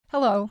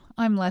Hello,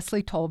 I'm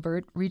Leslie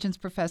Tolbert, Regents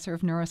Professor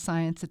of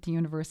Neuroscience at the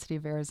University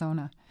of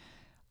Arizona.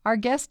 Our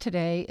guest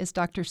today is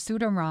Dr.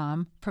 Sudha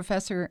Ram,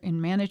 Professor in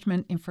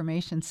Management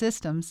Information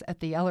Systems at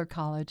the Eller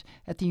College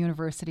at the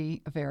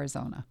University of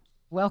Arizona.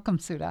 Welcome,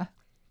 Sudha.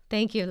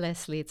 Thank you,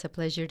 Leslie. It's a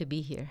pleasure to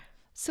be here.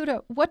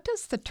 Sudha, what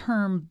does the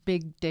term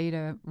big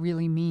data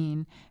really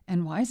mean,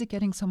 and why is it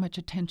getting so much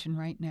attention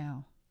right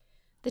now?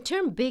 The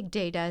term big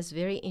data is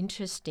very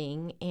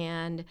interesting,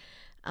 and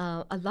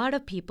a lot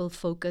of people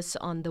focus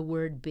on the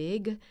word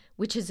big,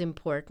 which is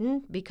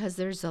important because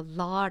there's a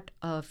lot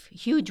of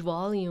huge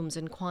volumes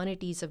and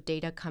quantities of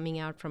data coming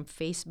out from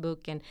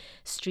Facebook and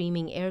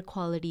streaming air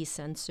quality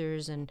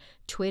sensors and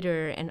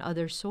Twitter and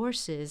other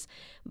sources.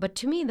 But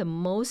to me, the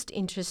most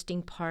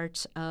interesting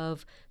parts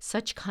of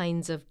such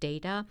kinds of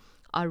data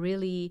are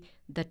really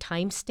the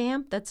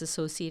timestamp that's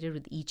associated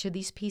with each of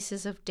these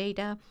pieces of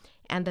data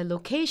and the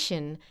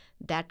location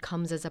that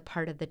comes as a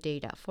part of the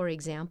data. For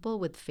example,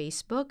 with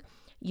Facebook,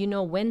 you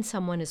know when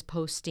someone is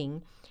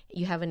posting,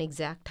 you have an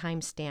exact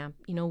timestamp.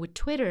 With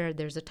Twitter,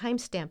 there's a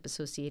timestamp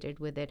associated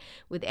with it.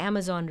 With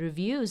Amazon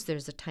reviews,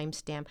 there's a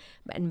timestamp.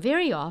 And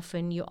very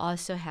often, you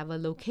also have a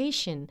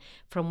location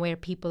from where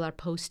people are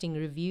posting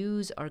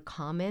reviews or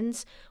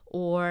comments,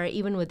 or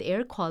even with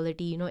air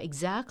quality, you know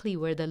exactly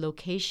where the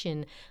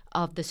location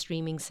of the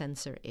streaming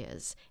sensor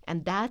is.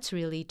 And that's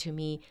really, to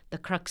me, the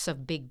crux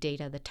of big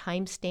data, the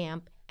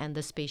timestamp and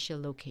the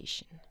spatial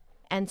location.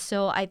 And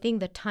so I think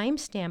the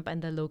timestamp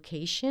and the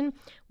location,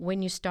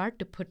 when you start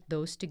to put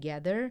those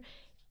together,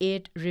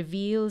 it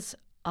reveals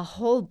a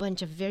whole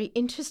bunch of very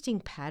interesting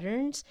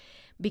patterns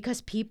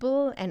because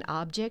people and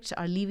objects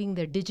are leaving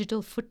their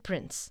digital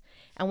footprints.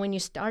 And when you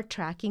start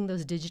tracking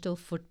those digital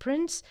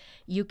footprints,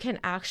 you can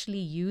actually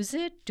use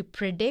it to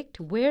predict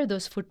where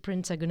those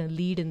footprints are going to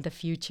lead in the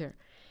future.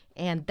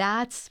 And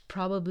that's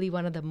probably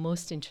one of the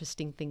most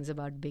interesting things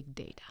about big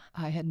data.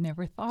 I had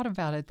never thought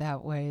about it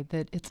that way,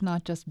 that it's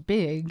not just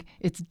big,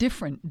 it's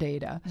different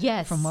data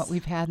from what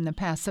we've had in the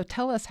past. So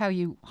tell us how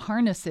you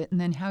harness it and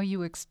then how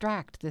you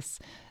extract this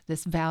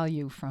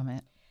value from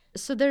it.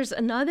 So there's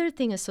another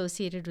thing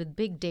associated with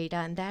big data,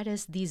 and that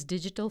is these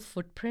digital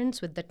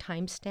footprints with the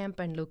timestamp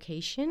and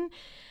location.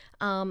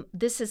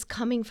 This is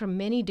coming from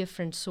many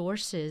different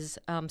sources.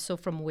 So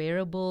from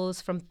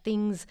wearables, from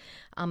things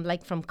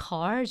like from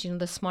cars,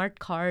 the smart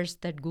cars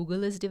that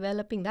Google is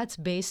developing, that's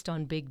based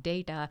on big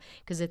data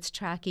because it's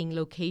tracking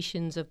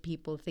locations of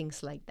people,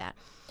 things like that.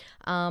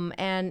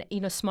 And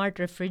smart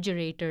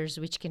refrigerators,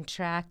 which can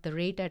track the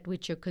rate at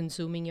which you're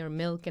consuming your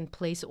milk and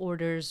place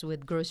orders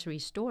with grocery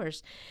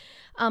stores.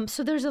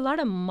 So there's a lot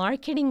of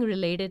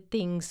marketing-related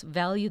things,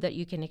 value that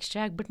you can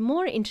extract. But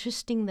more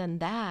interesting than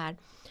that,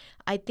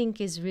 I think,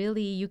 is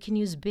really you can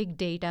use big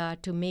data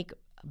to make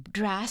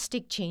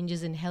drastic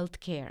changes in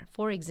healthcare.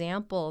 For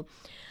example,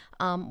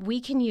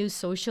 we can use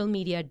social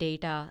media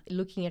data,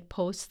 looking at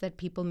posts that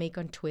people make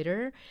on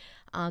Twitter,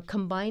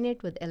 combine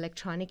it with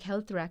electronic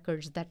health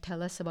records that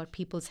tell us about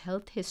people's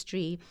health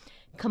history,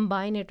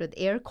 combine it with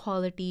air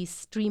quality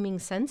streaming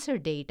sensor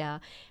data,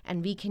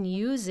 and we can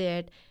use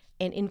it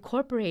and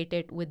incorporate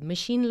it with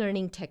machine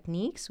learning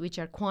techniques, which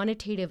are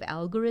quantitative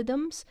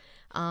algorithms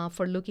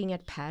for looking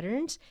at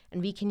patterns.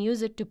 And we can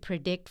use it to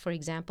predict, for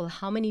example,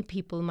 how many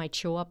people might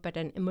show up at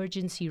an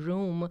emergency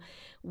room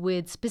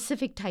with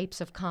specific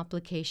types of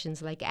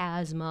complications like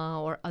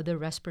asthma or other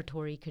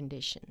respiratory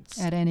conditions.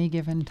 At any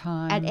given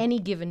time. At any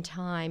given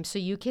time. So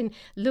you can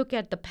look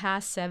at the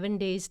past 7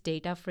 days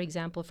data, for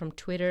example, from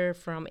Twitter,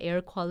 from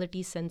air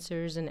quality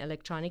sensors and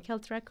electronic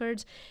health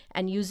records,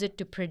 and use it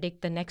to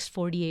predict the next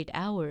 48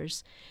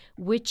 hours,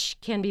 which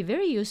can be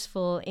very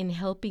useful in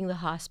helping the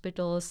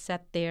hospitals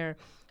set their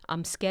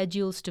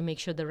schedules to make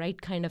sure the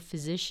right kind of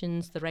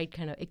physicians, the right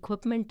kind of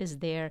equipment is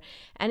there.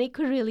 And it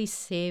could really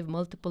save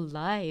multiple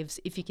lives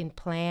if you can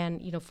plan,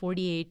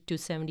 48 to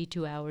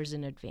 72 hours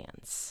in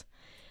advance.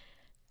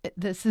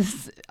 This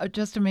is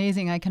just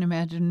amazing. I can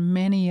imagine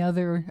many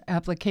other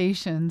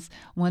applications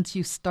once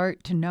you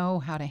start to know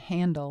how to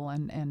handle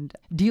and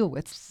deal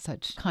with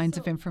such kinds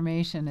of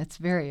information. It's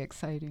very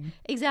exciting.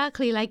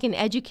 Exactly. Like in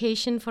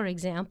education, for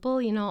example,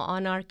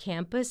 on our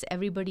campus,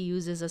 everybody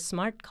uses a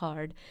smart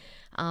card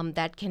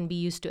that can be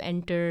used to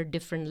enter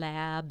different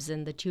labs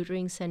and the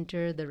tutoring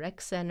center, the rec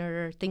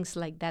center, things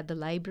like that, the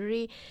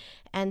library.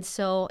 And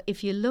so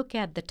if you look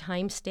at the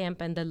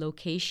timestamp and the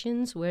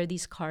locations where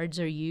these cards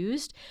are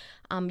used,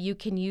 you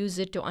can use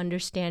it to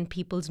understand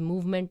people's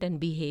movement and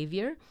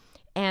behavior.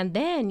 And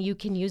then you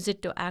can use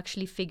it to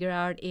actually figure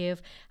out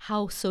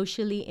how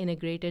socially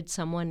integrated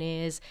someone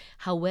is,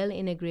 how well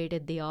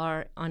integrated they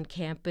are on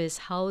campus,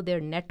 how their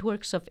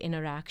networks of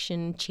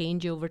interaction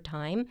change over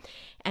time.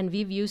 And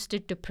we've used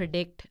it to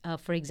predict,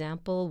 for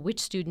example, which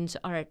students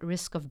are at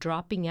risk of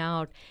dropping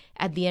out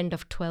at the end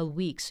of 12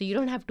 weeks. So you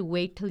don't have to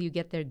wait till you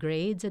get their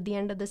grades at the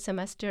end of the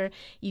semester.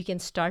 You can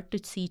start to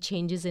see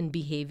changes in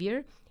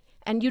behavior.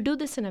 And you do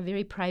this in a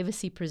very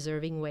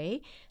privacy-preserving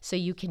way, so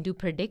you can do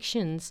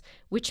predictions,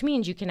 which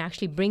means you can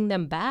actually bring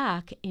them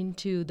back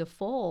into the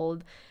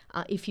fold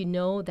if you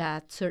know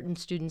that certain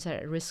students are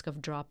at risk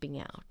of dropping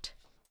out.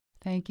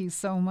 Thank you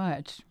so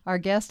much. Our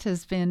guest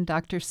has been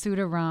Dr.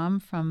 Sudha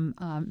Ram from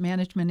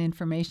Management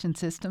Information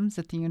Systems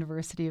at the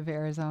University of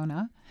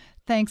Arizona.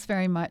 Thanks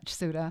very much,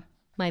 Sudha.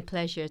 My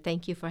pleasure.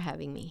 Thank you for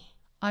having me.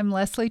 I'm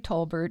Leslie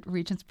Tolbert,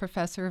 Regents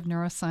Professor of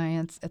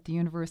Neuroscience at the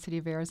University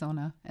of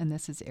Arizona, and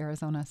this is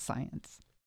Arizona Science.